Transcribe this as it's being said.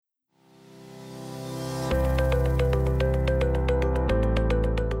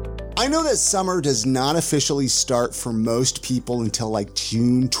know that summer does not officially start for most people until like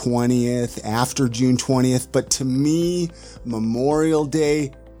June 20th, after June 20th, but to me, Memorial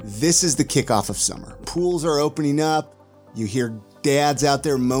Day, this is the kickoff of summer. Pools are opening up. You hear dads out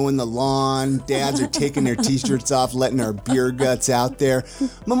there mowing the lawn. Dads are taking their t-shirts off, letting our beer guts out there.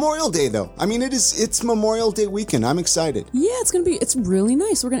 Memorial Day, though. I mean, it's Memorial Day weekend. I'm excited. Yeah, it's really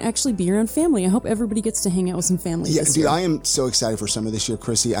nice. We're going to actually be around family. I hope everybody gets to hang out with some family this year. I am so excited for summer this year,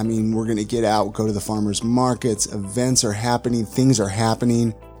 Chrissy. I mean, we're going to get out, go to the farmers markets. Events are happening. Things are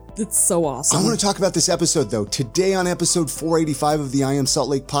happening. It's so awesome. I want to talk about this episode, though. Today on episode 485 of the I Am Salt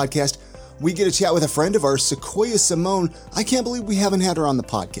Lake podcast, we get a chat with a friend of ours, Sequoia Simone. I can't believe we haven't had her on the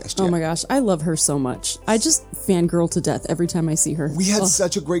podcast yet. Oh my gosh, I love her so much. I just fangirl to death every time I see her. We had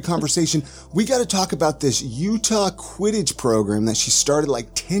such a great conversation. We got to talk about this Utah Quidditch program that she started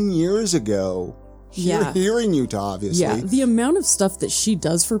like 10 years ago. Here in Utah, obviously. Yeah, the amount of stuff that she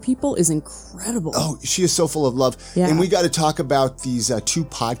does for people is incredible. Oh, she is so full of love. Yeah. And we got to talk about these two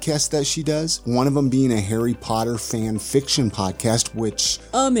podcasts that she does. One of them being a Harry Potter fan fiction podcast, which...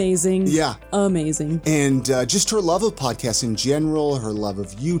 Amazing. Yeah. Amazing. And just her love of podcasts in general, her love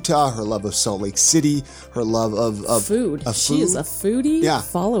of Utah, her love of Salt Lake City, her love of food. She is a foodie. Yeah.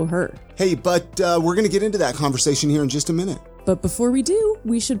 Follow her. Hey, but we're going to get into that conversation here in just a minute. But before we do,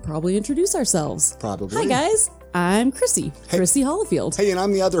 we should probably introduce ourselves. Probably. Hi, guys. I'm Chrissy. Chrissy Hollifield. Hey, and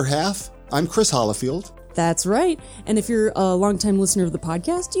I'm the other half. I'm Chris Hollifield. That's right. And if you're a longtime listener of the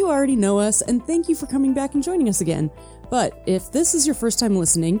podcast, you already know us, and thank you for coming back and joining us again. But if this is your first time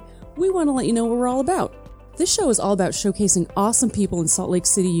listening, we want to let you know what we're all about. This show is all about showcasing awesome people in Salt Lake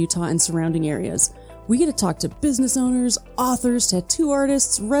City, Utah, and surrounding areas. We get to talk to business owners, authors, tattoo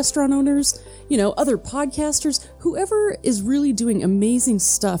artists, restaurant owners, other podcasters, whoever is really doing amazing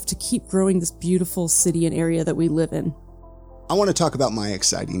stuff to keep growing this beautiful city and area that we live in. I want to talk about my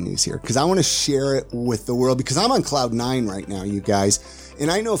exciting news here because I want to share it with the world because I'm on cloud 9 right now, you guys.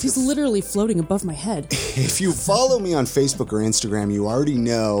 And I know if he's literally floating above my head. If you follow me on Facebook or Instagram, you already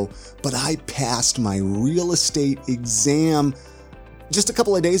know, but I passed my real estate exam just a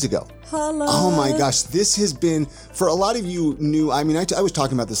couple of days ago. Hello. Oh my gosh, this has been, for a lot of you new, I mean, I was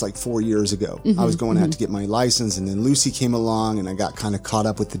talking about this like 4 years ago. I was going out to get my license and then Lucy came along and I got kind of caught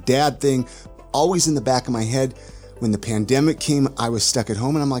up with the dad thing. Always in the back of my head, when the pandemic came, I was stuck at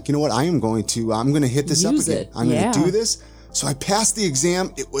home and I'm like, you know what, I'm going to hit this up again. I'm going to do this. So I passed the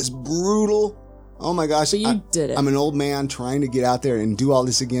exam. It was brutal. Oh my gosh. But you did it. I'm an old man trying to get out there and do all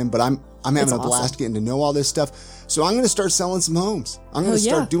this again, but I'm having a blast getting to know all this stuff. So I'm going to start selling some homes. I'm going to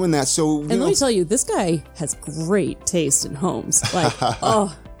start doing that. So, and let me tell you, this guy has great taste in homes. Like,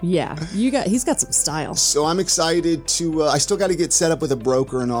 oh yeah, he's got some style. So I'm excited to, I still got to get set up with a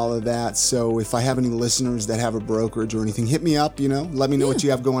broker and all of that. So if I have any listeners that have a brokerage or anything, hit me up, let me know what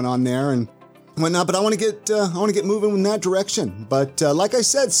you have going on there and whatnot. But I want to get moving in that direction. But like I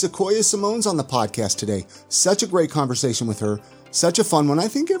said, Sequoia Simone's on the podcast today. Such a great conversation with her. Such a fun one. I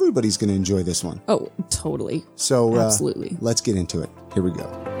think everybody's going to enjoy this one. Oh, totally. So absolutely. Let's get into it. Here we go.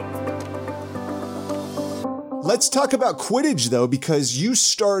 Let's talk about Quidditch, though, because you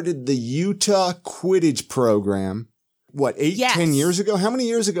started the Utah Quidditch program, 10 years ago? How many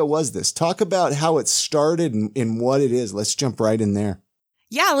years ago was this? Talk about how it started and what it is. Let's jump right in there.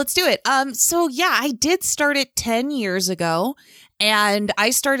 Yeah, let's do it. I did start it 10 years ago. And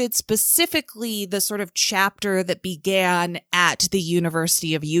I started specifically the sort of chapter that began at the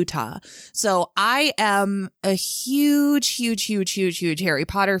University of Utah. So I am a huge Harry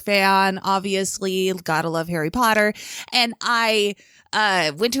Potter fan, obviously. Gotta love Harry Potter. And I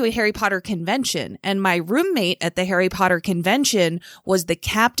went to a Harry Potter convention, and my roommate at the Harry Potter convention was the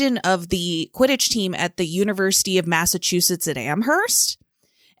captain of the Quidditch team at the University of Massachusetts at Amherst.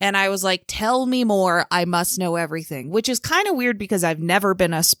 And I was like, tell me more. I must know everything, which is kind of weird because I've never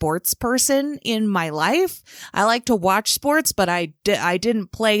been a sports person in my life. I like to watch sports, but I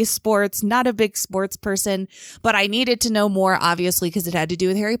didn't play sports, not a big sports person, but I needed to know more, obviously, because it had to do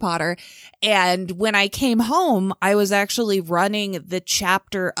with Harry Potter. And when I came home, I was actually running the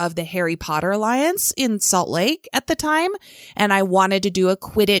chapter of the Harry Potter Alliance in Salt Lake at the time, and I wanted to do a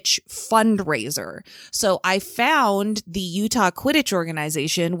Quidditch fundraiser. So I found the Utah Quidditch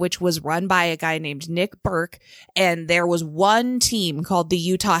organization, which was run by a guy named Nick Burke. And there was one team called the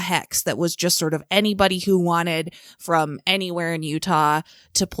Utah Hex that was just sort of anybody who wanted from anywhere in Utah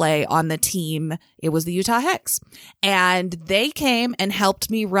to play on the team. It was the Utah Hex. And they came and helped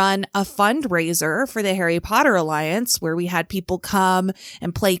me run a fundraiser for the Harry Potter Alliance, where we had people come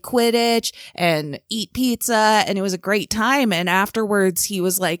and play Quidditch and eat pizza. And it was a great time. And afterwards, he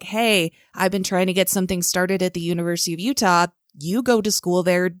was like, hey, I've been trying to get something started at the University of Utah. you go to school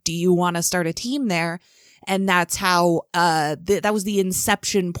there. Do you want to start a team there? And that's how, that was the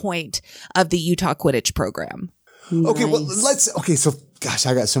inception point of the Utah Quidditch program. Okay, well, so gosh,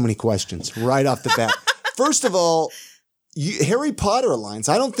 I got so many questions right off the bat. First of all, Harry Potter Alliance.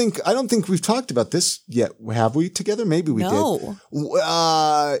 I don't think we've talked about this yet, have we? Together, maybe we did.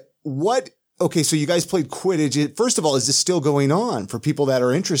 Okay, so you guys played Quidditch. First of all, is this still going on for people that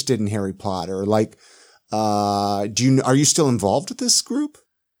are interested in Harry Potter? Like, are you still involved with this group?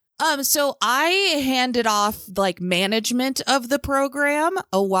 So I handed off like management of the program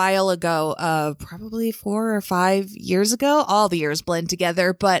a while ago, probably 4 or 5 years ago. All the years blend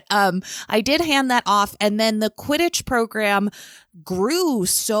together, but I did hand that off, and then the Quidditch program grew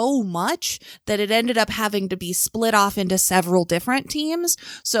so much that it ended up having to be split off into several different teams.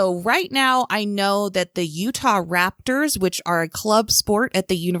 So right now I know that the Utah Raptors, which are a club sport at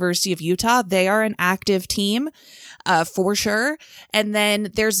the University of Utah, they are an active team. For sure. And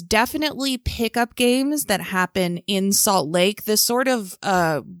then there's definitely pickup games that happen in Salt Lake. The sort of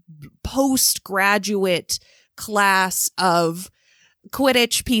postgraduate class of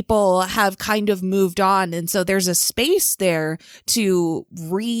Quidditch people have kind of moved on. And so there's a space there to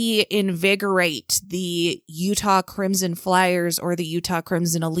reinvigorate the Utah Crimson Flyers or the Utah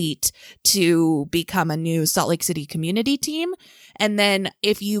Crimson Elite to become a new Salt Lake City community team. And then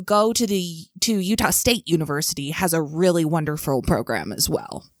if you go to Utah State University, has a really wonderful program as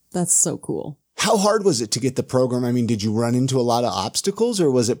well. That's so cool. How hard was it to get the program? I mean, did you run into a lot of obstacles,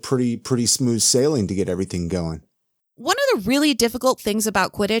 or was it pretty smooth sailing to get everything going? One of the really difficult things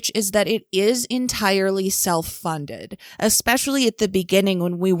about Quidditch is that it is entirely self-funded, especially at the beginning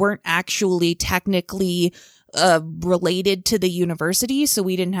when we weren't actually technically related to the university. So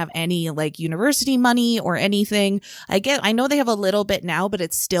we didn't have any like university money or anything. I know they have a little bit now, but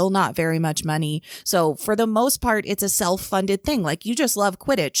it's still not very much money. So for the most part, it's a self-funded thing. Like, you just love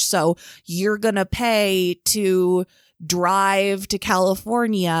Quidditch. So you're going to pay to drive to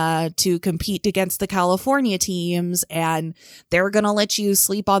California to compete against the California teams, and they're going to let you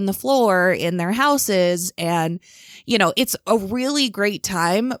sleep on the floor in their houses. And, you know, it's a really great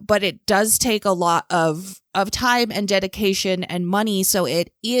time, but it does take a lot of time and dedication and money. So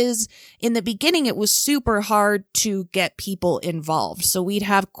it is, in the beginning, it was super hard to get people involved. So we'd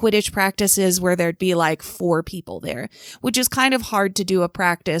have Quidditch practices where there'd be like 4 people there, which is kind of hard to do a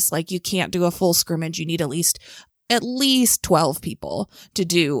practice. Like, you can't do a full scrimmage. You need at least 12 people to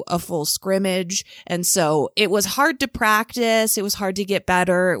do a full scrimmage. And so it was hard to practice. It was hard to get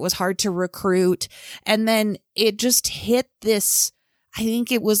better. It was hard to recruit. And then it just hit this, I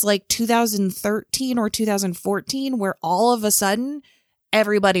think it was like 2013 or 2014, where all of a sudden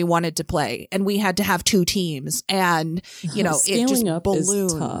everybody wanted to play and we had to have 2 teams, and, you know, it just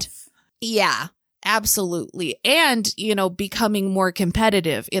ballooned. Yeah, absolutely. And, you know, becoming more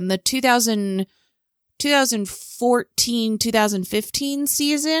competitive in the 2014-2015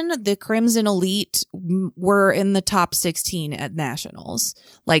 season, the Crimson Elite were in the top 16 at nationals.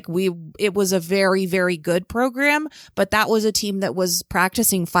 Like, it was a very, very good program, but that was a team that was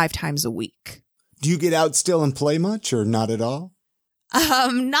practicing 5 times a week. Do you get out still and play much, or not at all?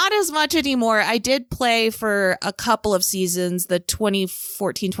 Not as much anymore. I did play for a couple of seasons, the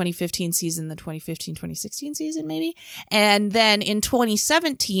 2014-2015 season, the 2015-2016 season, maybe. And then in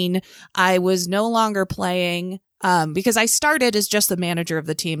 2017, I was no longer playing, because I started as just the manager of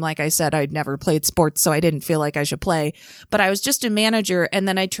the team. Like I said, I'd never played sports, so I didn't feel like I should play, but I was just a manager. And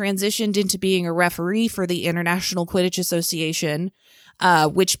then I transitioned into being a referee for the International Quidditch Association,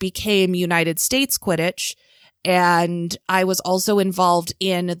 which became United States Quidditch. And I was also involved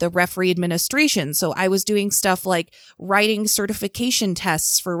in the referee administration. So I was doing stuff like writing certification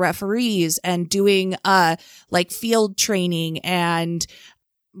tests for referees and doing, like field training and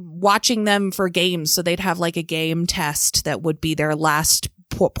watching them for games. So they'd have like a game test that would be their last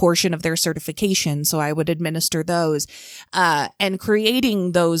portion of their certification. So I would administer those, and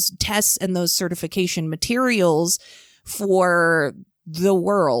creating those tests and those certification materials for the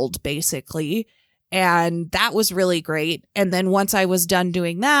world, basically. And that was really great. And then once I was done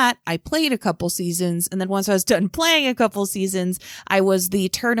doing that, I played a couple seasons. And then once I was done playing a couple seasons, I was the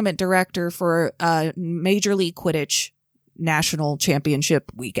tournament director for Major League Quidditch National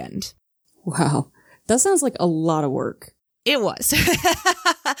Championship weekend. Wow. That sounds like a lot of work. It was.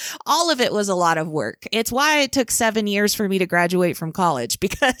 All of it was a lot of work. It's why it took 7 years for me to graduate from college,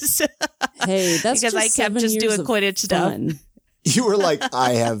 because hey, that's because just I kept just doing Quidditch stuff. You were like,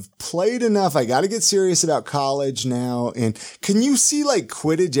 I have played enough. I got to get serious about college now. And can you see like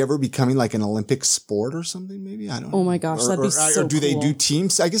Quidditch ever becoming like an Olympic sport or something? Maybe, I don't know. Oh my gosh, that'd be so Or do they cool. do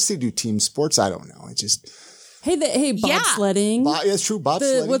teams? I guess they do team sports. I don't know. Hey, bobsledding. It's true,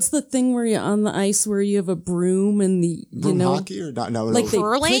 bobsledding. What's the thing where you're on the ice where you have a broom and broom hockey or not? No, like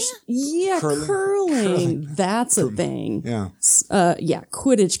curling? Curling. That's a thing. Yeah.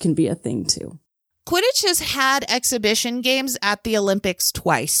 Quidditch can be a thing too. Quidditch has had exhibition games at the Olympics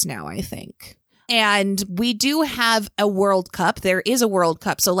twice now, I think. And we do have a World Cup. There is a World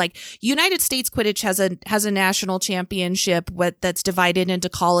Cup. So like United States Quidditch has a national championship that's divided into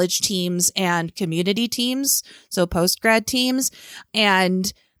college teams and community teams. So post-grad teams.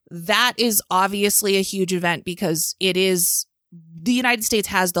 And that is obviously a huge event because the United States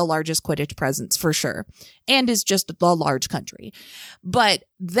has the largest Quidditch presence for sure, and is just the large country. But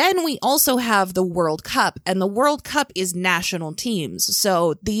then we also have the World Cup, and the World Cup is national teams.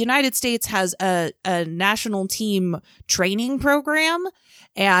 So the United States has a national team training program,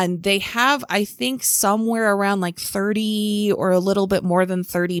 and they have, I think, somewhere around like 30 or a little bit more than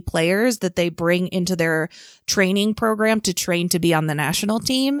 30 players that they bring into their training program to train to be on the national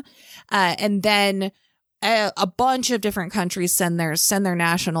team. And then a bunch of different countries send their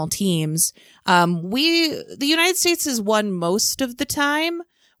national teams. The United States has won most of the time.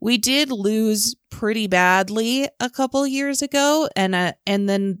 We did lose pretty badly a couple years ago, and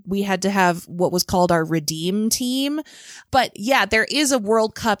then we had to have what was called our redeem team. But yeah, there is a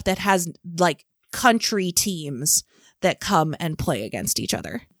World Cup that has like country teams that come and play against each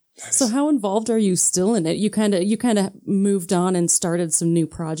other. So how involved are you still in it? You kind of moved on and started some new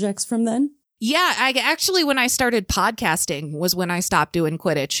projects from then? Yeah, I actually, when I started podcasting was when I stopped doing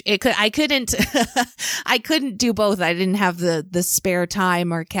Quidditch. I couldn't do both. I didn't have the spare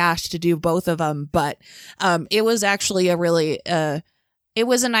time or cash to do both of them. But it was actually it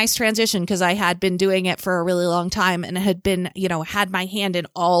was a nice transition because I had been doing it for a really long time and had been, had my hand in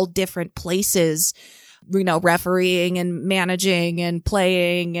all different places, refereeing and managing and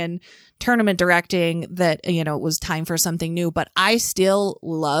playing and tournament directing, that, it was time for something new. But I still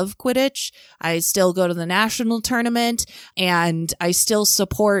love Quidditch. I still go to the national tournament, and I still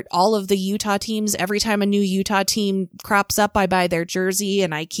support all of the Utah teams. Every time a new Utah team crops up, I buy their jersey,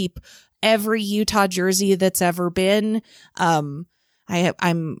 and I keep every Utah jersey that's ever been. I'm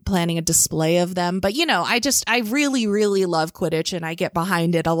planning a display of them, but I really, really love Quidditch, and I get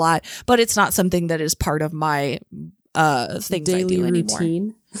behind it a lot, but it's not something that is part of my things daily I do routine.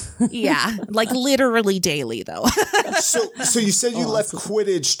 anymore. Yeah, like literally daily though. So you said you left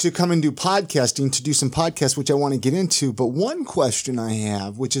Quidditch to come and do podcasting, to do some podcasts, which I want to get into. But one question I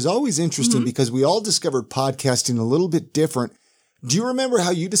have, which is always interesting because we all discovered podcasting a little bit different. Do you remember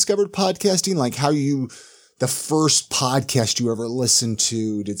how you discovered podcasting? Like the first podcast you ever listened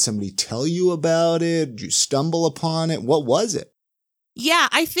to? Did somebody tell you about it? Did you stumble upon it? What was it? Yeah,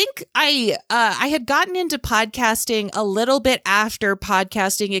 I think I had gotten into podcasting a little bit after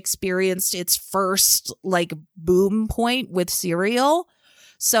podcasting experienced its first like boom point with Serial.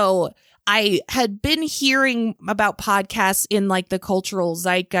 So I had been hearing about podcasts in like the cultural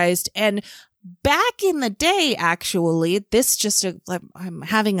zeitgeist, and back in the day, actually, I'm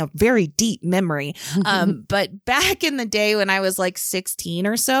having a very deep memory. But back in the day when I was like 16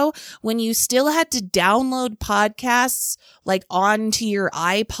 or so, when you still had to download podcasts like onto your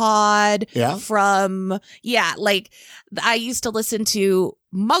iPod I used to listen to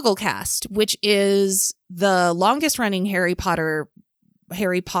MuggleCast, which is the longest running Harry Potter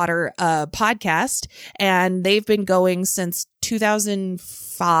podcast, and they've been going since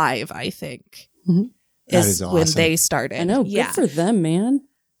 2005, I think. Mm-hmm. That is awesome. When they started. I know. Good for them, man.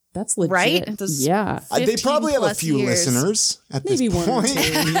 That's legit. Right? Yeah. They probably have a few listeners at Maybe this point.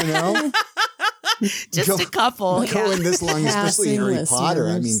 Just a couple. Going this long, especially Harry listeners. Potter.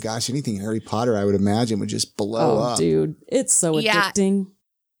 I mean, gosh, anything Harry Potter, I would imagine, would just blow up. Dude, it's so addicting.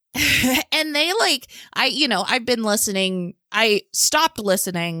 And they I've been listening. I stopped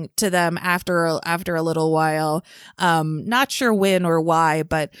listening to them after a little while. Not sure when or why,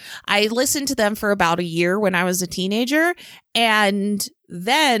 but I listened to them for about a year when I was a teenager. And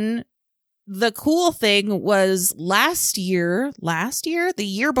then the cool thing was last year, the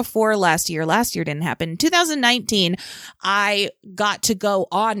year before last year didn't happen. 2019, I got to go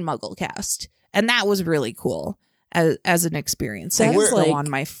on MuggleCast, and that was really cool. As an experience. That was like on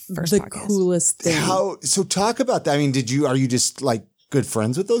my first the podcast. coolest thing. So talk about that. I mean, are you just like good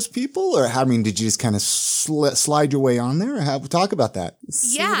friends with those people, or did you just kind of slide your way on there? Talk about that.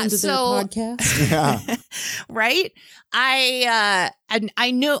 Yeah. Into their podcast. Yeah. Right. I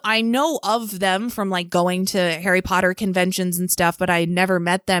know of them from like going to Harry Potter conventions and stuff, but I never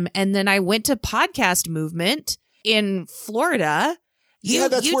met them. And then I went to Podcast Movement in Florida.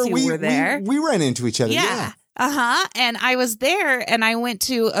 That's where we were there. We ran into each other. Yeah. And I was there and I went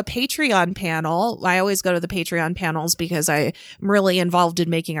to a Patreon panel. I always go to the Patreon panels because I'm really involved in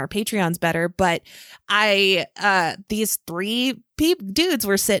making our Patreons better. But these three dudes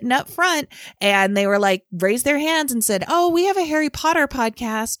were sitting up front and they were like, raised their hands and said, "Oh, we have a Harry Potter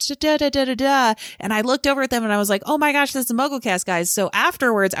podcast." Da, da, da, da, da. And I looked over at them and I was like, "Oh my gosh, this is the MuggleCast guys." So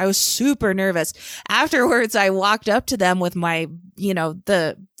afterwards, I was super nervous. Afterwards, I walked up to them with my,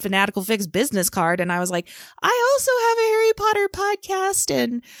 the Fanatical Fix business card. And I was like, "I also have a Harry Potter podcast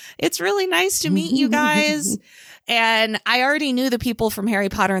and it's really nice to meet you guys." And I already knew the people from Harry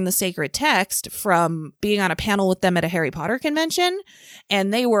Potter and the Sacred Text from being on a panel with them at a Harry Potter convention.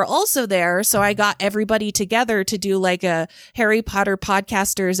 And they were also there. So I got everybody together to do like a Harry Potter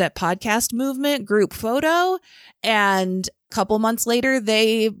Podcasters at Podcast Movement group photo. And a couple months later,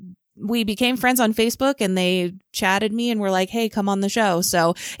 we became friends on Facebook and they chatted me and were like, "Hey, come on the show."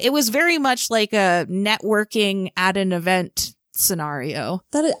 So it was very much like a networking at an event scenario.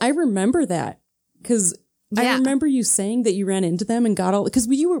 I remember that because I remember you saying that you ran into them and got all, because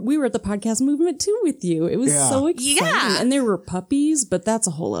we were at the podcast movement too with you. It was so exciting. Yeah. And there were puppies, but that's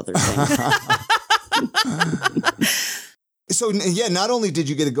a whole other thing. So yeah, not only did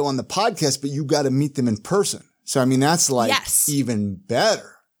you get to go on the podcast, but you got to meet them in person. So I mean, that's like even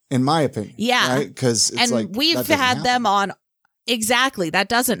better, in my opinion. Yeah. Right? Because we've had them on. Exactly. That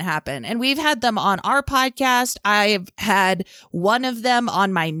doesn't happen. And we've had them on our podcast. I've had one of them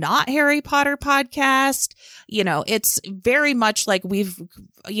on my Not Harry Potter podcast. It's very much like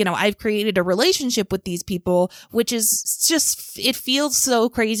I've created a relationship with these people, which is just, it feels so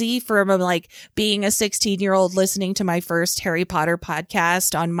crazy from like being a 16-year-old listening to my first Harry Potter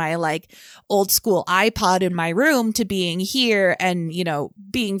podcast on my like old school iPod in my room to being here and,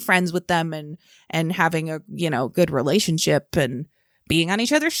 being friends with them and having a, good relationship and being on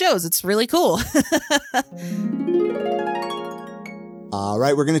each other's shows. It's really cool. All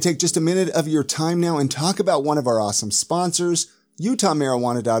right, we're going to take just a minute of your time now and talk about one of our awesome sponsors,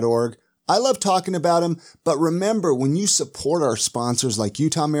 UtahMarijuana.org. I love talking about them, but remember, when you support our sponsors like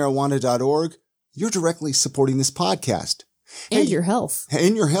UtahMarijuana.org, you're directly supporting this podcast. And your health.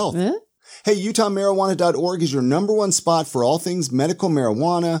 And your health. Huh? Hey, UtahMarijuana.org is your number one spot for all things medical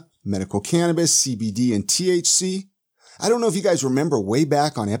marijuana, medical cannabis, CBD, and THC. I don't know if you guys remember way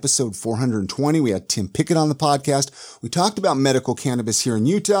back on episode 420, we had Tim Pickett on the podcast. We talked about medical cannabis here in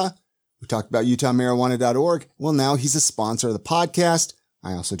Utah. We talked about UtahMarijuana.org. Well, now he's a sponsor of the podcast.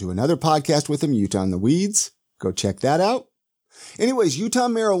 I also do another podcast with him, Utah in the Weeds. Go check that out. Anyways,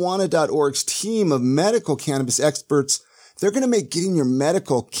 UtahMarijuana.org's team of medical cannabis experts, they're going to make getting your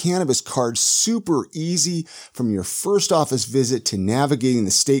medical cannabis card super easy from your first office visit to navigating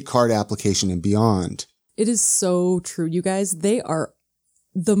the state card application and beyond. It is so true, you guys. They are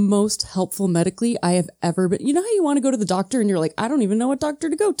the most helpful medically I have ever been. You know how you want to go to the doctor and you're like, I don't even know what doctor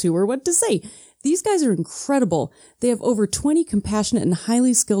to go to or what to say. These guys are incredible. They have over 20 compassionate and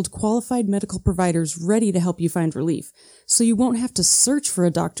highly skilled qualified medical providers ready to help you find relief. So you won't have to search for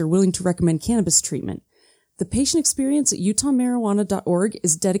a doctor willing to recommend cannabis treatment. The patient experience at UtahMarijuana.org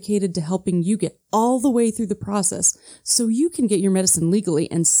is dedicated to helping you get all the way through the process so you can get your medicine legally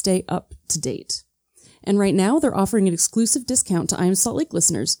and stay up to date. And right now, they're offering an exclusive discount to I Am Salt Lake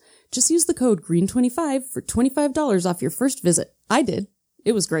listeners. Just use the code GREEN25 for $25 off your first visit. I did.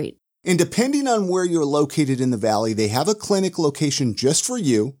 It was great. And depending on where you're located in the valley, they have a clinic location just for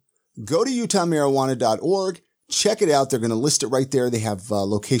you. Go to UtahMarijuana.org. Check it out. They're going to list it right there. They have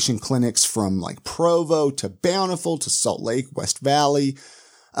location clinics from like Provo to Bountiful to Salt Lake, West Valley.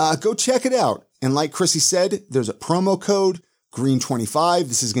 Go check it out. And like Chrissy said, there's a promo code, GREEN25.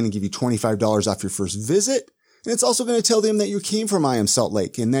 This is going to give you $25 off your first visit. And it's also going to tell them that you came from I Am Salt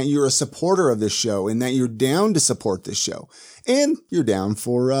Lake and that you're a supporter of this show and that you're down to support this show. And you're down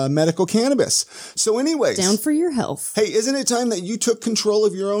for medical cannabis. So anyways. Down for your health. Hey, isn't it time that you took control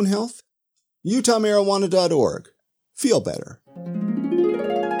of your own health? UtahMarijuana.org. Feel better.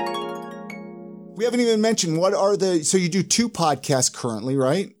 We haven't even mentioned so you do 2 podcasts currently,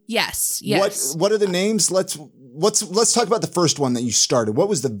 right? Yes. What are the names? Let's talk about the first one that you started. What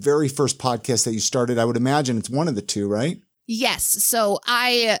was the very first podcast that you started? I would imagine it's one of the 2, right? Yes. So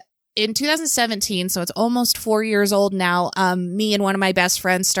in 2017, so it's almost 4 years old now, me and one of my best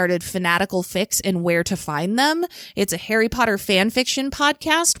friends started Fanatical Fix and Where to Find Them. It's a Harry Potter fan fiction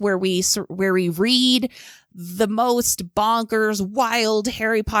podcast where we read the most bonkers, wild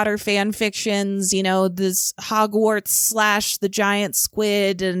Harry Potter fan fictions, this Hogwarts / the giant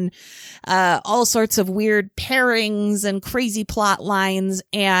squid and all sorts of weird pairings and crazy plot lines.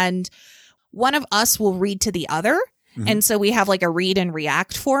 And one of us will read to the other. Mm-hmm. And so we have like a read and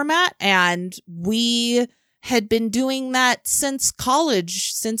react format, and we had been doing that since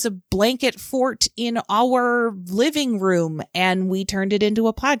college, since a blanket fort in our living room, and we turned it into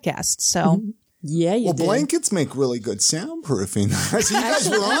a podcast. So Yeah, you did. Blankets make really good soundproofing. So you guys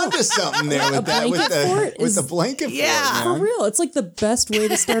were onto something there with that, with the blanket fort, Yeah. man. For real, it's like the best way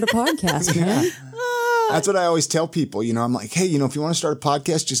to start a podcast, man. That's what I always tell people. You know, I'm like, hey, you know, if you want to start a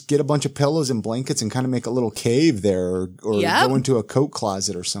podcast, just get a bunch of pillows and blankets and kind of make a little cave there, or Yep. go into a coat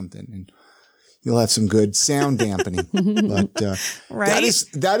closet or something, and you'll have some good sound dampening. But Right?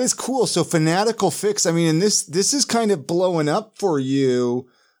 that is cool. So Fanatical Fix, I mean, and this is kind of blowing up for you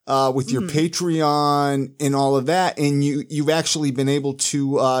with your Patreon and all of that, and you've actually been able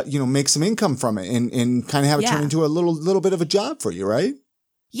to make some income from it and kind of have it turn into a little bit of a job for you, right?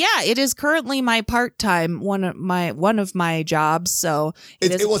 Yeah, it is currently my part-time one of my jobs. So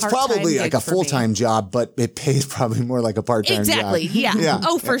it was probably like a full-time job, but it pays probably more like a part-time exactly. job. Yeah.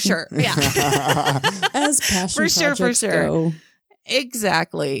 Oh, for sure. Yeah. As passion projects go.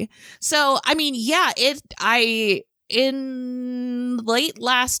 Exactly. So, I mean, yeah, in late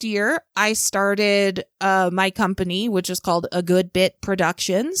last year, I started my company, which is called A Good Bit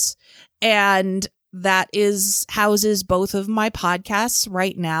Productions, and that houses both of my podcasts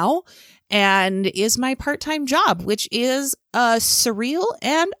right now and is my part-time job, which is surreal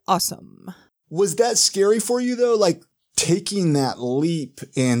and awesome. Was that scary for you though? Like taking that leap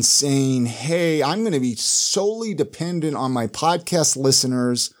and saying, hey, I'm going to be solely dependent on my podcast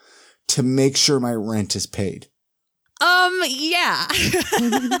listeners to make sure my rent is paid. Yeah.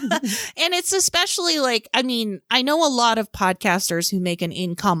 And it's especially like, I mean, I know a lot of podcasters who make an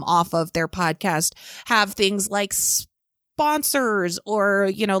income off of their podcast have things like sponsors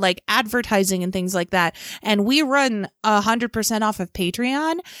or, like advertising and things like that. And we run 100% off of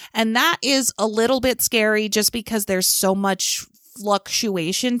Patreon. And that is a little bit scary just because there's so much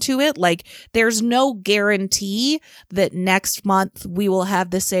fluctuation to it. Like there's no guarantee that next month we will have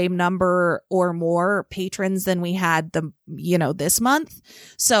the same number or more patrons than we had this month.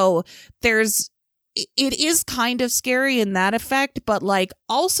 So it is kind of scary in that effect, but like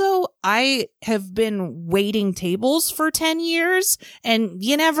also I have been waiting tables for 10 years and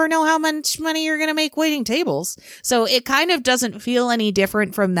you never know how much money you're going to make waiting tables. So it kind of doesn't feel any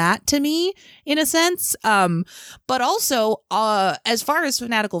different from that to me in a sense. But also, as far as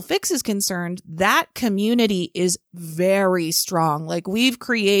Fanatical Fix is concerned, that community is very strong. Like we've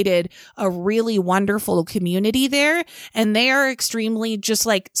created a really wonderful community there and they are extremely just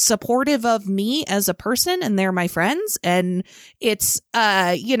like supportive of me as a person and they're my friends. And it's,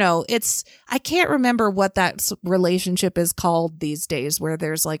 I can't remember what that relationship is called these days where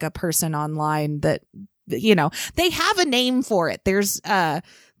there's like a person online that, they have a name for it. There's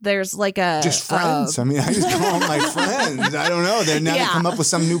like a just friends. I mean, I just call them my friends. I don't know. They're now come up with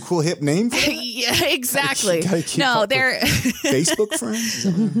some new cool hip name for it. Yeah, exactly. No, they're Facebook friends.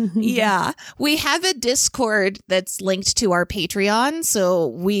 Yeah, we have a Discord that's linked to our Patreon, so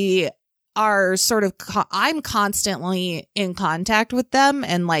we are sort of I'm constantly in contact with them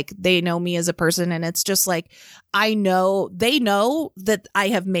and like they know me as a person and it's just like they know that I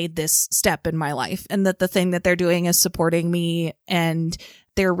have made this step in my life and that the thing that they're doing is supporting me and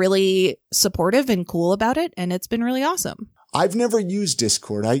they're really supportive and cool about it and it's been really awesome. I've never used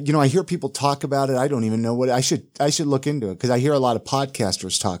Discord. I hear people talk about it. I don't even know what I should look into it because I hear a lot of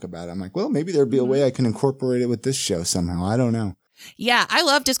podcasters talk about it. I'm like, well, maybe there'd be a way I can incorporate it with this show somehow. I don't know. Yeah, I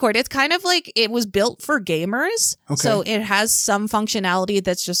love Discord. It's kind of like it was built for gamers. Okay. So it has some functionality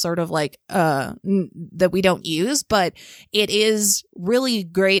that's just sort of like that we don't use, but it is really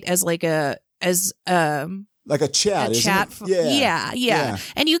great as like a chat. Yeah.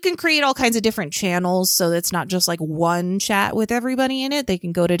 And you can create all kinds of different channels. So it's not just like one chat with everybody in it. They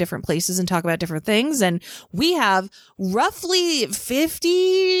can go to different places and talk about different things. And we have roughly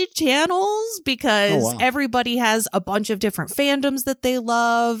 50 channels because everybody has a bunch of different fandoms that they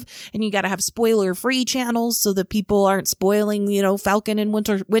love. And you got to have spoiler free channels so that people aren't spoiling, Falcon and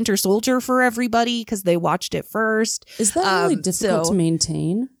Winter Soldier for everybody because they watched it first. Is that really difficult to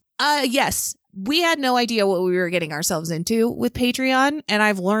maintain? Yes. We had no idea what we were getting ourselves into with Patreon, and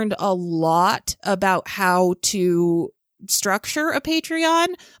I've learned a lot about how to structure a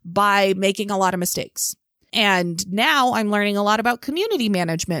Patreon by making a lot of mistakes. And now I'm learning a lot about community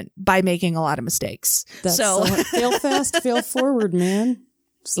management by making a lot of mistakes. So fail fast, fail forward, man.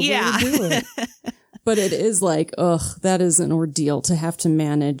 It's the way to do it. But it is like, that is an ordeal to have to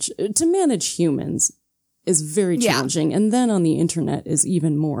manage. To manage humans is very challenging. And then on the internet is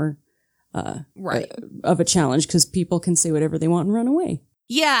even more of a challenge because people can say whatever they want and run away.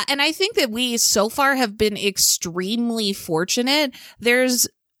 Yeah. And I think that we so far have been extremely fortunate. There's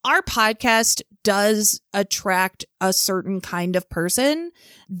our podcast does attract a certain kind of person.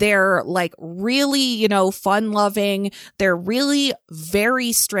 They're like really, fun loving. They're really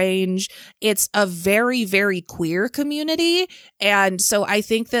very strange. It's a very, very queer community. And so I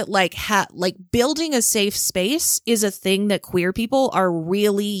think that like building a safe space is a thing that queer people are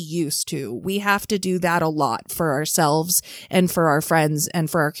really used to. We have to do that a lot for ourselves and for our friends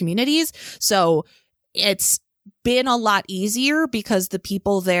and for our communities. So it's been a lot easier because the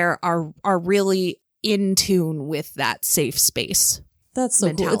people there are really in tune with that safe space. That's so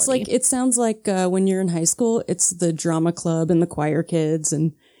mentality. Cool. It's like, it sounds like when you're in high school, it's the drama club and the choir kids.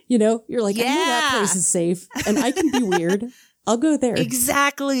 And, you're like, I know that place is safe and I can be weird. I'll go there.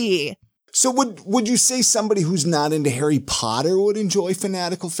 Exactly. So would you say somebody who's not into Harry Potter would enjoy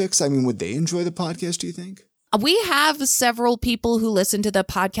Fanatical Fix? I mean, would they enjoy the podcast, do you think? We have several people who listen to the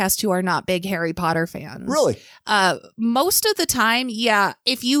podcast who are not big Harry Potter fans. Really? Most of the time, yeah.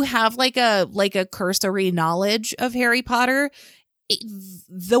 If you have like a cursory knowledge of Harry Potter,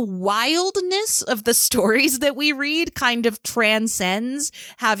 the wildness of the stories that we read kind of transcends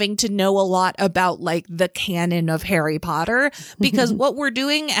having to know a lot about like the canon of Harry Potter, because what we're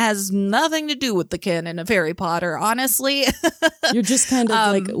doing has nothing to do with the canon of Harry Potter, honestly. You're just kind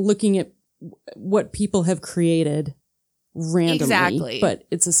of like looking at what people have created randomly, exactly. But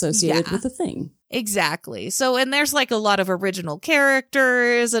it's associated with a thing. Exactly. So, and there's like a lot of original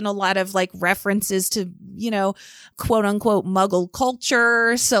characters and a lot of like references to, quote unquote Muggle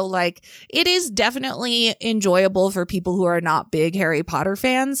culture. So like it is definitely enjoyable for people who are not big Harry Potter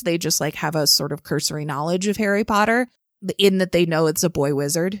fans. They just like have a sort of cursory knowledge of Harry Potter, in that they know it's a boy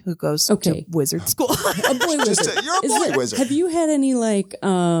wizard who goes to wizard school. A boy wizard. You're a boy wizard. Have you had any like,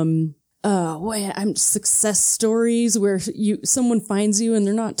 success stories where someone finds you and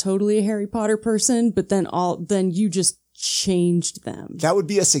they're not totally a Harry Potter person, but then you just changed them? That would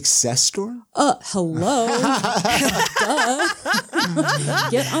be a success story? Hello. Duh.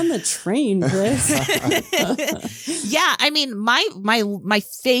 Get on the train, Chris. Yeah, I mean, my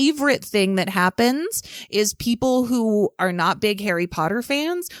favorite thing that happens is people who are not big Harry Potter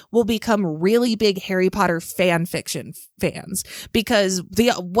fans will become really big Harry Potter fan fiction fans, because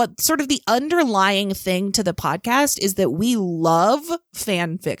the underlying thing to the podcast is that we love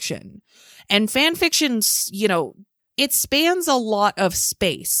fan fiction. And fan fiction's, it spans a lot of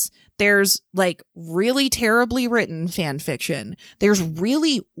space. There's like really terribly written fan fiction. There's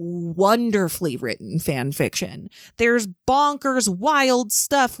really wonderfully written fan fiction. There's bonkers, wild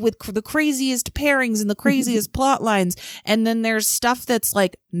stuff with the craziest pairings and the craziest plot lines. And then there's stuff that's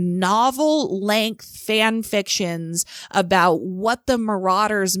like novel length fan fictions about what the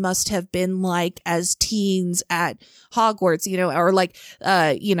Marauders must have been like as teens at Hogwarts, or like,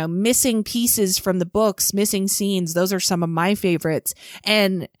 missing pieces from the books, missing scenes. Those are some of my favorites.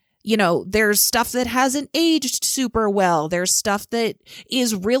 And there's stuff that hasn't aged super well. There's stuff that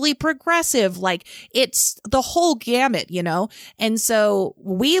is really progressive. Like it's the whole gamut, And so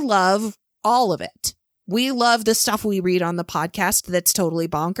we love all of it. We love the stuff we read on the podcast that's totally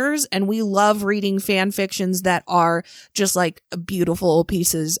bonkers. And we love reading fan fictions that are just like beautiful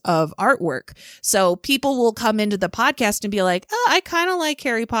pieces of artwork. So people will come into the podcast and be like, oh, I kind of like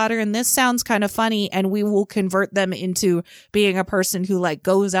Harry Potter and this sounds kind of funny. And we will convert them into being a person who like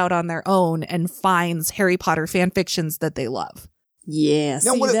goes out on their own and finds Harry Potter fan fictions that they love. Yeah,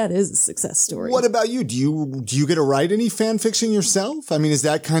 that is a success story. What about you? Do you get to write any fan fiction yourself? I mean, is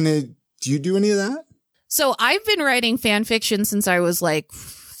that do you do any of that? So I've been writing fan fiction since I was like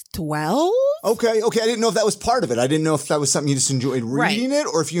 12. Okay. I didn't know if that was part of it. I didn't know if that was something you just enjoyed reading it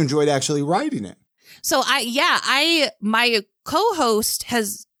or if you enjoyed actually writing it. So my co-host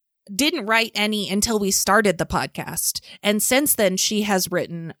didn't write any until we started the podcast. And since then, she has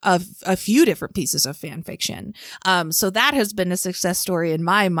written a few different pieces of fan fiction. So that has been a success story in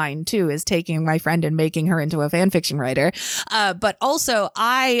my mind, too, is taking my friend and making her into a fan fiction writer. But also,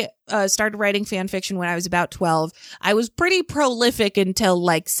 I started writing fan fiction when I was about 12. I was pretty prolific until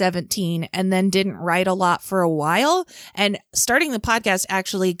like 17 and then didn't write a lot for a while. And starting the podcast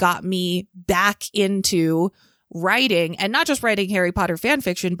actually got me back into writing, and not just writing Harry Potter fan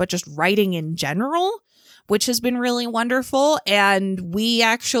fiction, but just writing in general, which has been really wonderful. And we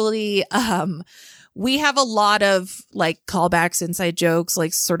actually, we have a lot of like callbacks, inside jokes,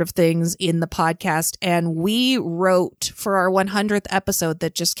 like sort of things in the podcast. And we wrote for our 100th episode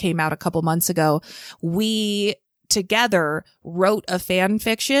that just came out a couple months ago, we together wrote a fan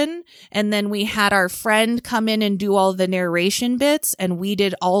fiction, and then we had our friend come in and do all the narration bits, and we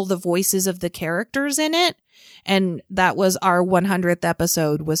did all the voices of the characters in it. And that was our 100th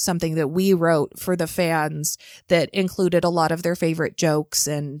episode, was something that we wrote for the fans that included a lot of their favorite jokes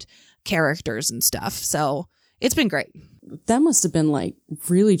and characters and stuff. So it's been great. That must have been like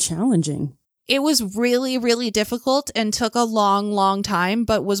really challenging. It was really, really difficult and took a long, long time,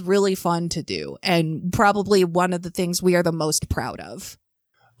 but was really fun to do. And probably one of the things we are the most proud of.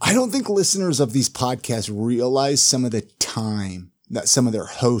 I don't think listeners of these podcasts realize some of the time that some of their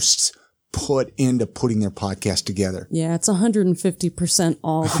hosts put into putting their podcast together. Yeah, it's 150%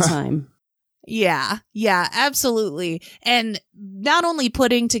 all the time. Yeah, absolutely. And not only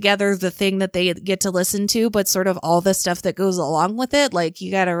putting together the thing that they get to listen to, but sort of all the stuff that goes along with it. Like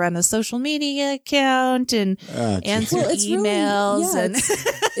you got to run a social media account and answer emails. Really,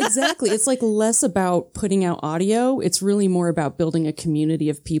 exactly. It's like less about putting out audio. It's really more about building a community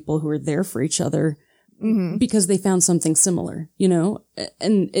of people who are there for each other. Mm-hmm. Because they found something similar, you know,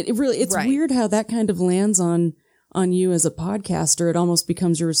 and it's right. Weird how that kind of lands on you as a podcaster. It almost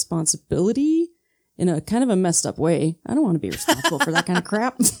becomes your responsibility in a kind of a messed up way. I don't want to be responsible for that kind of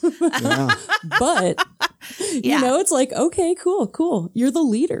crap. Yeah. But, you know, it's like, okay, cool. You're the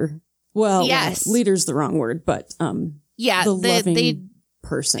leader. Well, yes. Leader's the wrong word, but, the loving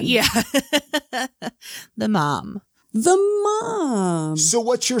person. Yeah. The mom. So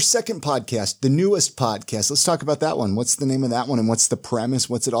what's your second podcast, the newest podcast? Let's talk about that one. What's the name of that one and what's the premise?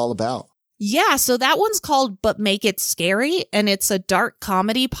 What's it all about? Yeah, so that one's called But Make It Scary, and it's a dark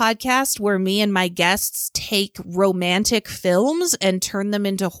comedy podcast where me and my guests take romantic films and turn them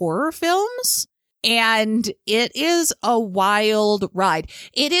into horror films. And it is a wild ride.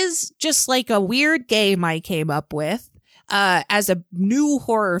 It is just like a weird game I came up with. As a new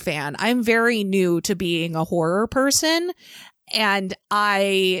horror fan, I'm very new to being a horror person, and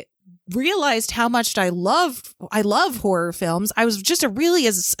I realized how much I love horror films. I was just a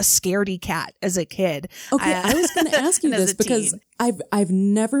scaredy cat as a kid. Okay, I was going to ask you this because I've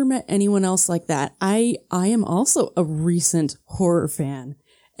never met anyone else like that. I am also a recent horror fan.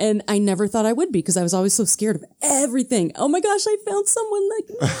 And I never thought I would be because I was always so scared of everything. Oh my gosh, I found someone like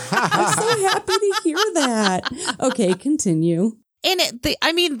me. I'm so happy to hear that. Okay, continue. And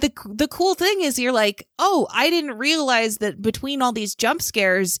the cool thing is you're like, oh, I didn't realize that between all these jump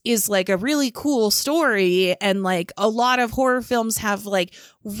scares is like a really cool story. And like a lot of horror films have like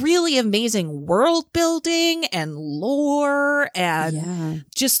really amazing world building and lore, and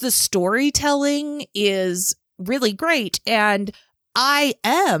just the storytelling is really great. And I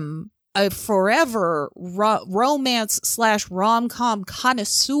am a forever romance/rom-com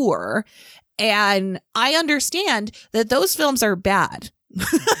connoisseur, and I understand that those films are bad.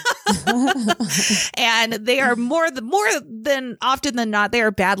 And they are more than often than not, they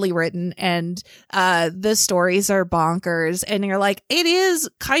are badly written, and the stories are bonkers. And you're like, it is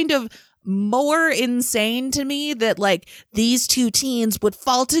kind of more insane to me that like these two teens would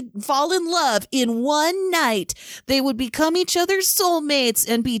fall in love in one night. They would become each other's soulmates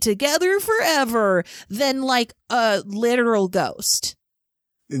and be together forever than like a literal ghost.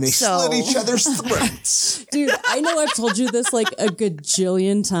 And they slit each other's throats. Dude, I know I've told you this like a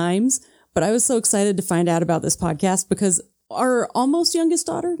gajillion times, but I was so excited to find out about this podcast because our almost youngest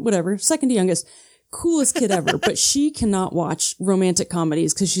daughter, second to youngest, coolest kid ever, but she cannot watch romantic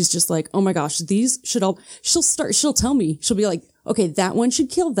comedies because she's just like, oh my gosh, these should all, she'll tell me, she'll be like, okay, that one should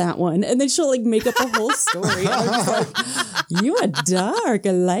kill that one. And then she'll like make up a whole story. I'm just like, you are dark.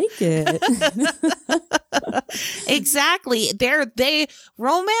 I like it. Exactly.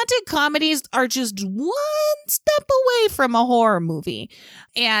 Romantic comedies are just one step away from a horror movie.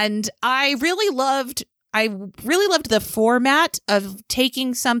 And I really loved the format of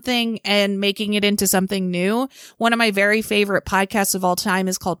taking something and making it into something new. One of my very favorite podcasts of all time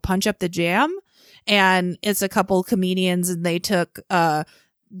is called Punch Up the Jam. And it's a couple comedians, and they took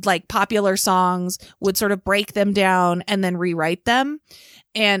like popular songs, would sort of break them down and then rewrite them.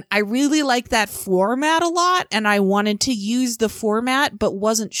 And I really like that format a lot, and I wanted to use the format but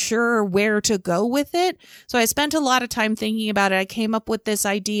wasn't sure where to go with it. So I spent a lot of time thinking about it. I came up with this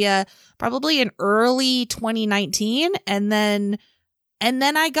idea probably in early 2019, and then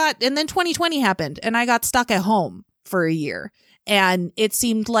 2020 happened, and I got stuck at home for a year. And it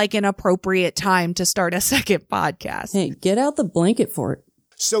seemed like an appropriate time to start a second podcast. Hey, get out the blanket for it.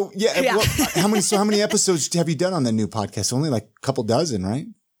 So well, how many episodes have you done on the new podcast? Only like a couple dozen, right?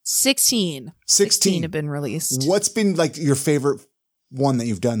 16 have been released. What's been like your favorite one that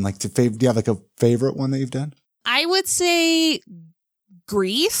you've done? Like do you have like a favorite one that you've done? I would say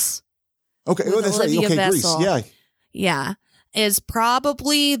Grease. Okay. Oh, that's right. Okay, Grease. Yeah. Yeah. Is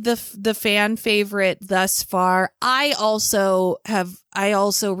probably the fan favorite thus far. I also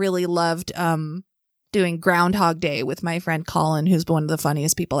really loved doing Groundhog Day with my friend Colin, who's one of the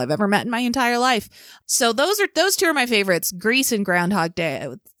funniest people I've ever met in my entire life. So those two are my favorites. Grease and Groundhog Day, I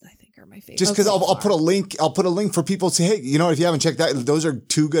think are my favorites. Just because I'll put a link. I'll put a link for people to say, hey, if you haven't checked that, those are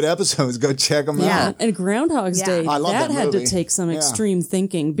 2 good episodes. Go check them out. And Groundhog's Day, I love that had movie. to take some extreme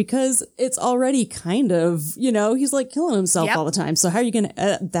thinking because it's already kind of, he's like killing himself all the time. So how are you going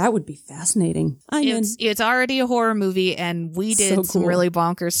to, that would be fascinating. It's already a horror movie, and we did some really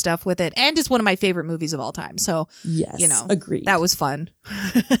bonkers stuff with it. And it's one of my favorite movies of all time. So, yes, agreed. That was fun.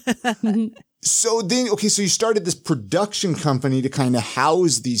 So then, so you started this production company to kind of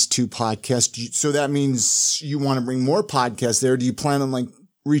house these 2 podcasts. So that means you want to bring more podcasts there. Do you plan on like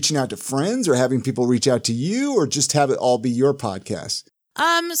reaching out to friends or having people reach out to you, or just have it all be your podcast?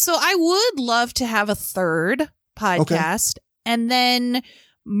 So I would love to have a 3rd podcast. And then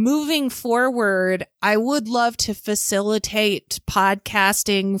moving forward, I would love to facilitate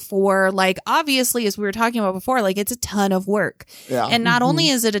podcasting for, like, obviously, as we were talking about before, like, it's a ton of work. Yeah. And not only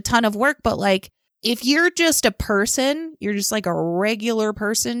is it a ton of work, but like, if you're just a person, you're just like a regular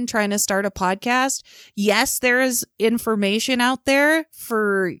person trying to start a podcast, yes, there is information out there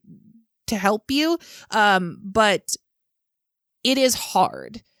to help you. But it is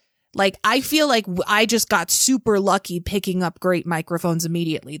hard. Like, I feel like I just got super lucky picking up great microphones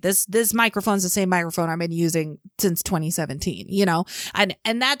immediately. This microphone's the same microphone I've been using since 2017,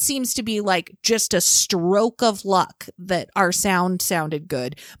 and that seems to be like just a stroke of luck that our sound sounded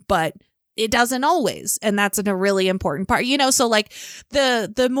good, but it doesn't always. And that's a really important part, so like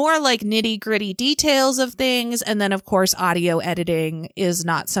the more like nitty gritty details of things. And then of course, audio editing is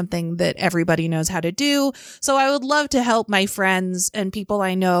not something that everybody knows how to do. So I would love to help my friends and people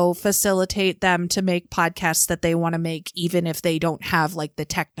I know facilitate them to make podcasts that they want to make, even if they don't have like the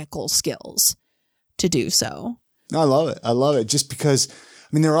technical skills to do so. I love it. I love it. Just because,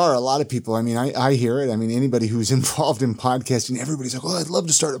 there are a lot of people. I hear it. Anybody who's involved in podcasting, everybody's like, oh, I'd love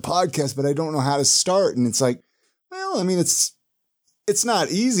to start a podcast, but I don't know how to start. And it's like, well, it's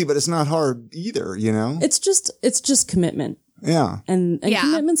not easy, but it's not hard either, It's just commitment. Yeah. And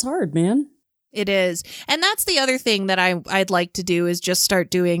commitment's hard, man. It is. And that's the other thing that I'd like to do is just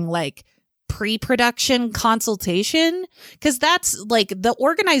start doing like pre-production consultation, because that's like the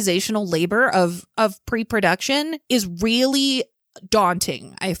organizational labor of pre-production is really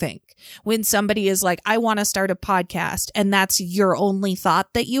daunting, I think, when somebody is like, I want to start a podcast, and that's your only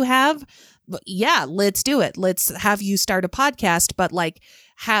thought that you have. Yeah, let's do it. Let's have you start a podcast, but like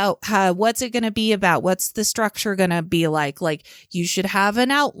how what's it going to be about? What's the structure going to be like? Like, you should have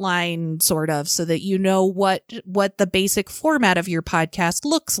an outline sort of, so that you know what the basic format of your podcast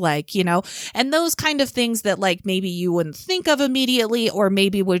looks like, and those kind of things that like maybe you wouldn't think of immediately, or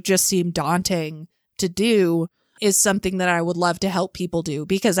maybe would just seem daunting to do, is something that I would love to help people do,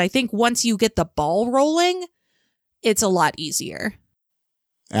 because I think once you get the ball rolling, it's a lot easier.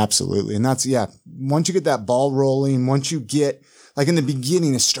 Absolutely. And that's, once you get that ball rolling, once you get, like in the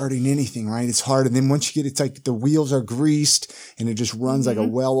beginning of starting anything, right? It's hard. And then once you get, it's like the wheels are greased and it just runs like a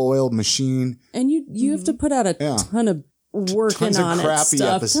well-oiled machine. And you have to put out a ton of working on it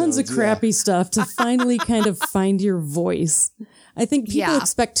stuff, tons of crappy stuff to finally kind of find your voice. I think people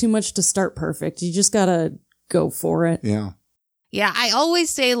expect too much to start perfect. You just gotta go for it. Yeah. Yeah, I always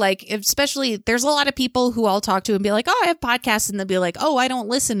say, like, especially there's a lot of people who I'll talk to and be like, oh, I have podcasts. And they'll be like, oh, I don't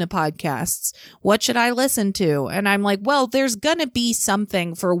listen to podcasts. What should I listen to? And I'm like, well, there's going to be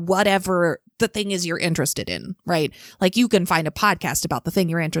something for whatever the thing is you're interested in, right? Like, you can find a podcast about the thing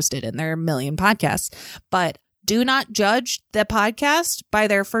you're interested in. There are a million podcasts, but do not judge the podcast by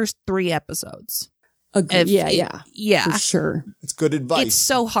their first 3 episodes. Yeah, for sure. It's good advice. It's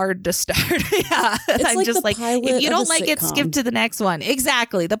so hard to start. It's I'm like just the like, if you don't like sitcom. it, skip to the next one.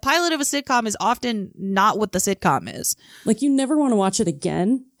 Exactly. The pilot of a sitcom is often not what the sitcom is. Like, you never want to watch it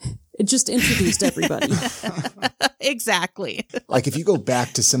again. It just introduced everybody. Exactly. Like, if you go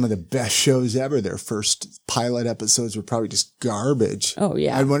back to some of the best shows ever, their first pilot episodes were probably just garbage. Oh,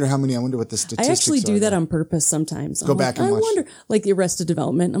 yeah. I wonder what the statistics are. I actually do that on purpose sometimes. Go back and watch. I wonder, like the Arrested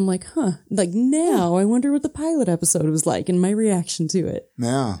Development, I'm like, like now I wonder what the pilot episode was like and my reaction to it.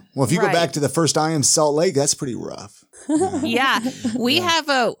 Yeah. Well, if you go back to the first I Am Salt Lake, that's pretty rough. Yeah. We have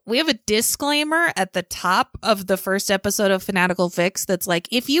a disclaimer at the top of the first episode of Fanatical Fix that's like,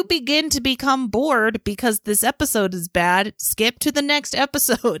 if you begin to become bored because this episode is bad, skip to the next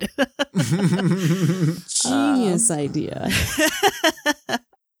episode. Genius idea.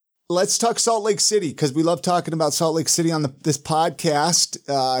 Let's talk Salt Lake City, because we love talking about Salt Lake City on this podcast.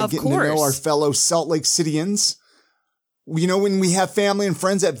 Of getting course. to know our fellow Salt Lake Cityans. you know, when we have family and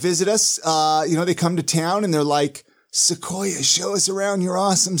friends that visit us, you know, they come to town and they're like, Sequoia, show us around your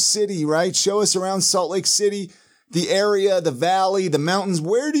awesome city, right? Show us around Salt Lake City, the area, the valley, the mountains.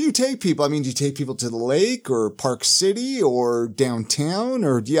 Where do you take people? I mean, do you take people to the lake or Park City or downtown?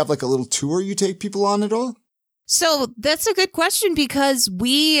 Or do you have like a little tour you take people on at all? So that's a good question, because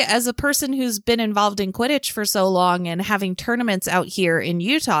we, as a person who's been involved in Quidditch for so long and having tournaments out here in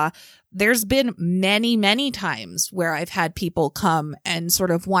Utah, there's been many, many times where I've had people come and sort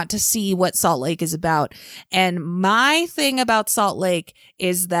of want to see what Salt Lake is about. And my thing about Salt Lake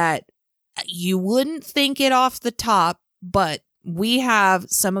is that you wouldn't think it off the top, but we have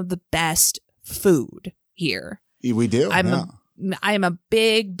some of the best food here. We do. I'm a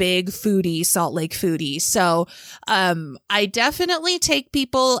big foodie, Salt Lake foodie. So I definitely take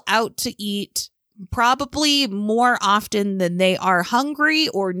people out to eat probably more often than they are hungry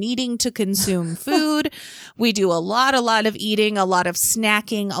or needing to consume food. We do a lot of eating, a lot of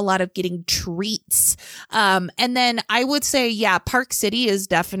snacking, a lot of getting treats. And then I would say, yeah, Park City is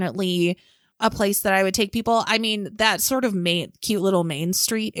definitely a place that I would take people. I mean, that sort of cute little Main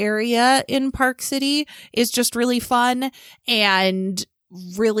Street area in Park City is just really fun and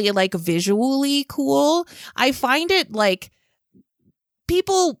really like visually cool. I find it like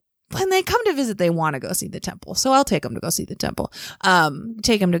people, when they come to visit, they want to go see the temple. So I'll take them to go see the temple.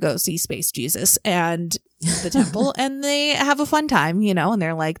 Take them to go see Space Jesus and the temple, and they have a fun time, you know, and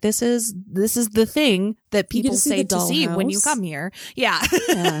they're like, this is the thing that people say to see when you come here. Yeah.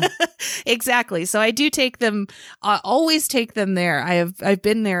 Exactly. So I do take them, always take them there. I've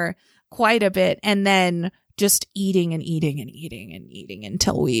been there quite a bit, and then just eating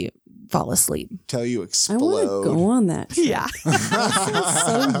until we fall asleep. Till you explode. I want to go on that trip. Yeah. That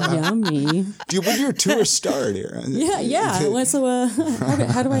sounds so yummy. When your tour start here? Yeah. So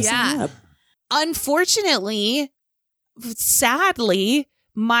how do I sign up? Unfortunately, sadly,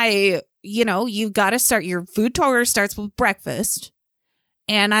 you've got to start, your food tour starts with breakfast.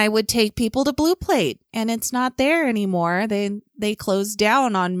 And I would take people to Blue Plate, and it's not there anymore. They closed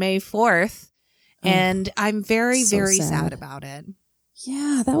down on May 4th. And I'm very, very sad about it.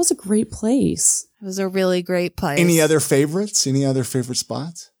 Yeah, that was a great place. It was a really great place. Any other favorites? Any other favorite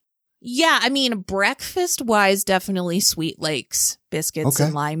spots? Yeah, I mean, breakfast-wise, definitely Sweet Lakes biscuits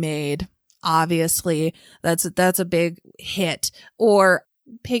and limeade. Obviously, that's a big hit. Or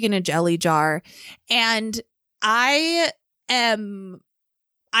Pig in a Jelly Jar. And I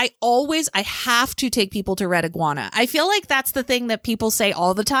have to take people to Red Iguana. I feel like that's the thing that people say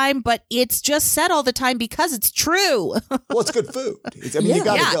all the time, but it's just said all the time because it's true. Well, it's good food. You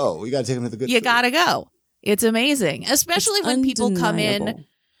gotta go. You gotta take them to the good food. You gotta go. It's amazing. Especially when people come in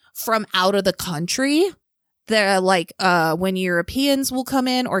from out of the country. They're like, when Europeans will come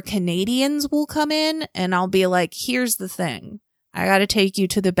in or Canadians will come in, and I'll be like, here's the thing. I gotta take you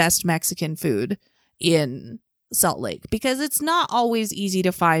to the best Mexican food in Salt Lake, because it's not always easy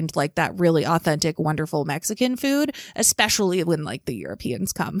to find like that really authentic, wonderful Mexican food, especially when like the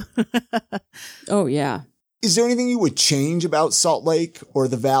Europeans come. Oh, yeah. Is there anything you would change about Salt Lake or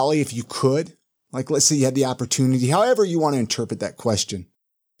the Valley if you could? Like, let's say you had the opportunity, however you want to interpret that question.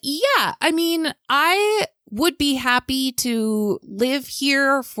 Yeah. I mean, I would be happy to live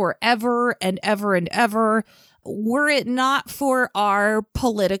here forever and ever and ever, were it not for our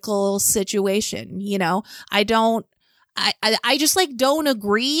political situation. You know, I just like don't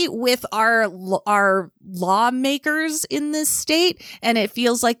agree with our lawmakers in this state, and it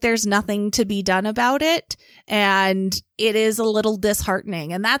feels like there's nothing to be done about it, and it is a little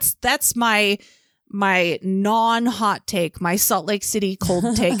disheartening. And that's my non-hot take, my Salt Lake City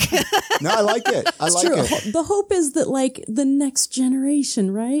cold take. No, I like it. It. The hope is that like the next generation,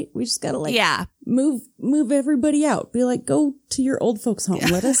 right? We just gotta move everybody out. Be like, go to your old folks' home.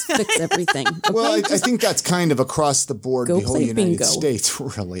 Let us fix everything. Okay? Well, I think that's kind of across the board, the whole United States,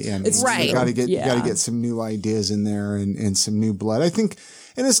 really. And it's right. You gotta get some new ideas in there and some new blood. I think,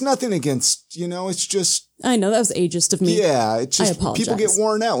 and it's nothing against, it's just. I know that was ageist of me. Yeah, it's just people get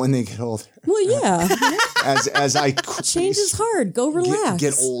worn out when they get older. Well, yeah. as I change is hard. Go relax.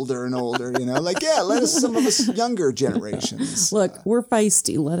 Get older and older, let us, some of us younger generations. Look, we're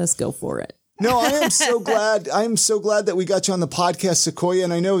feisty. Let us go for it. No, I am so glad. I am so glad that we got you on the podcast, Sequoia.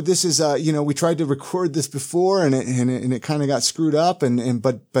 And I know this is, we tried to record this before and it kind of got screwed up.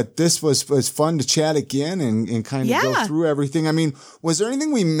 But this was fun to chat again and kind of go through everything. I mean, was there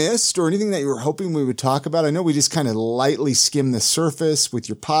anything we missed or anything that you were hoping we would talk about? I know we just kind of lightly skimmed the surface with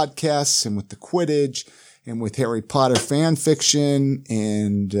your podcasts and with the Quidditch and with Harry Potter fan fiction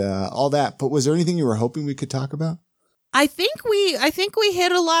and all that. But was there anything you were hoping we could talk about? I think we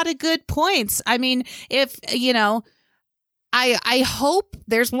hit a lot of good points. I mean, if, I hope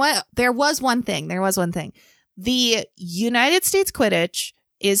there was one thing. The United States Quidditch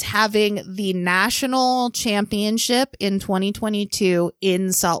is having the national championship in 2022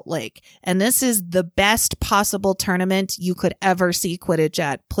 in Salt Lake. And this is the best possible tournament you could ever see Quidditch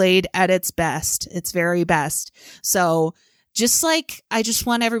at, played at its best, its very best. So I just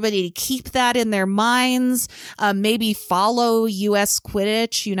want everybody to keep that in their minds. Maybe follow US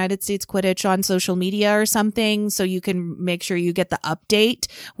Quidditch, United States Quidditch on social media or something so you can make sure you get the update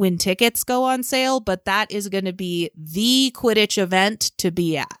when tickets go on sale. But that is going to be the Quidditch event to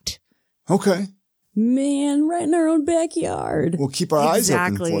be at. Okay. Man, right in our own backyard. We'll keep our eyes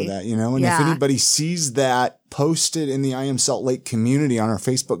open for that, And if anybody sees that, post it in the I Am Salt Lake community on our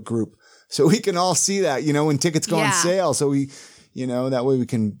Facebook group. So we can all see that, when tickets go on sale. So we, that way we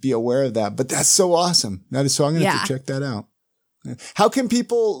can be aware of that. But that's so awesome. That is so, I'm going to have to check that out. How can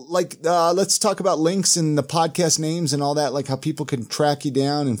people, let's talk about links and the podcast names and all that, like how people can track you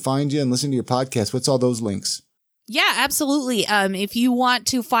down and find you and listen to your podcast. What's all those links? Yeah, absolutely. If you want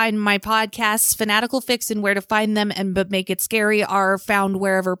to find my podcasts, Fanatical Fix and Where to Find Them and But Make It Scary are found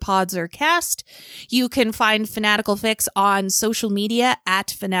wherever pods are cast. You can find Fanatical Fix on social media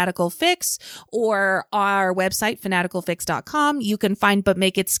at Fanatical Fix or our website, fanaticalfix.com. You can find But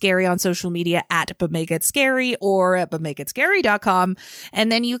Make It Scary on social media at But Make It Scary or at butmakeitscary.com.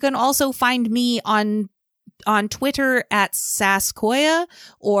 And then you can also find me on Twitter at Saskoya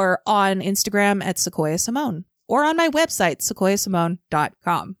or on Instagram at Sequoia Simone. Or on my website,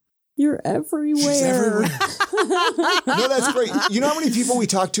 sequoiasimone.com. You're everywhere. She's everywhere. No, that's great. You know how many people we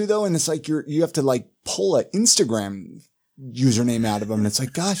talk to, though? And it's like you have to pull an Instagram username out of them. And it's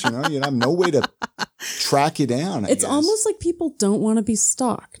like, gosh, you have no way to track you down. It's almost like people don't want to be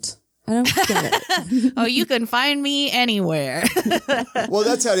stalked. I don't get it. Oh, you can find me anywhere. Well,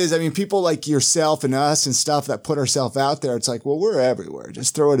 that's how it is. I mean, people like yourself and us and stuff that put ourselves out there. It's like, well, we're everywhere.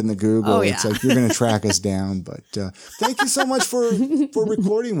 Just throw it in the Google. Oh, yeah. It's like, you're going to track us down. But thank you so much for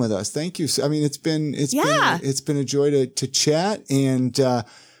recording with us. Thank you. I mean, it's been a joy to chat. And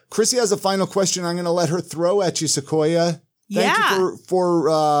Chrissy has a final question I'm going to let her throw at you, Sequoia. Thank you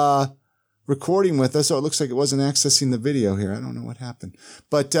for recording with us. Oh, it looks like it wasn't accessing the video here. I don't know what happened.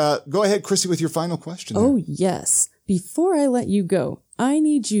 But go ahead, Chrissy, with your final question. Oh, yes. Before I let you go, I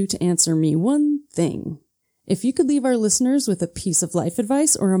need you to answer me one thing. If you could leave our listeners with a piece of life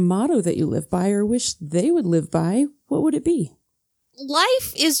advice or a motto that you live by or wish they would live by, what would it be?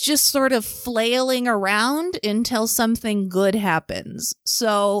 Life is just sort of flailing around until something good happens.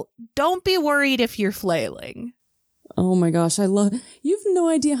 So don't be worried if you're flailing. Oh my gosh, you've no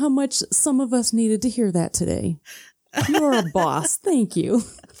idea how much some of us needed to hear that today. You're a boss. Thank you.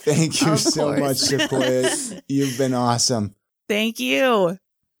 Thank you so much, Sequoia. You've been awesome. Thank you.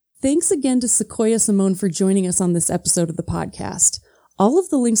 Thanks again to Sequoia Simone for joining us on this episode of the podcast. All of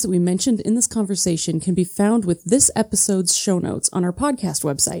the links that we mentioned in this conversation can be found with this episode's show notes on our podcast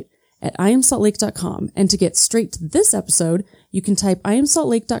website at iamsaltlake.com. And to get straight to this episode, you can type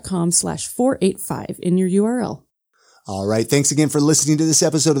iamsaltlake.com/485 in your URL. All right. Thanks again for listening to this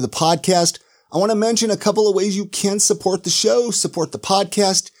episode of the podcast. I want to mention a couple of ways you can support the show, support the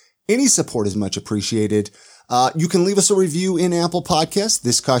podcast. Any support is much appreciated. You can leave us a review in Apple Podcasts.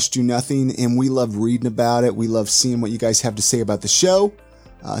 This costs you nothing, and we love reading about it. We love seeing what you guys have to say about the show.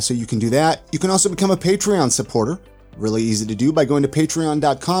 So you can do that. You can also become a Patreon supporter. Really easy to do by going to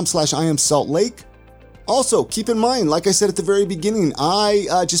patreon.com/IamSaltLake. Also, keep in mind, like I said at the very beginning,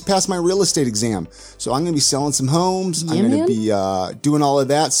 I just passed my real estate exam. So I'm going to be selling some homes. I'm going to be doing all of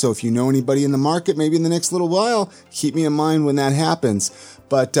that. So if you know anybody in the market, maybe in the next little while, keep me in mind when that happens.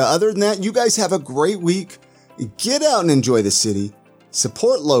 But other than that, you guys have a great week. Get out and enjoy the city.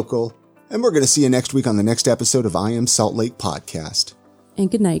 Support local. And we're going to see you next week on the next episode of I Am Salt Lake Podcast. And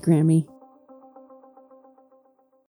good night, Grammy.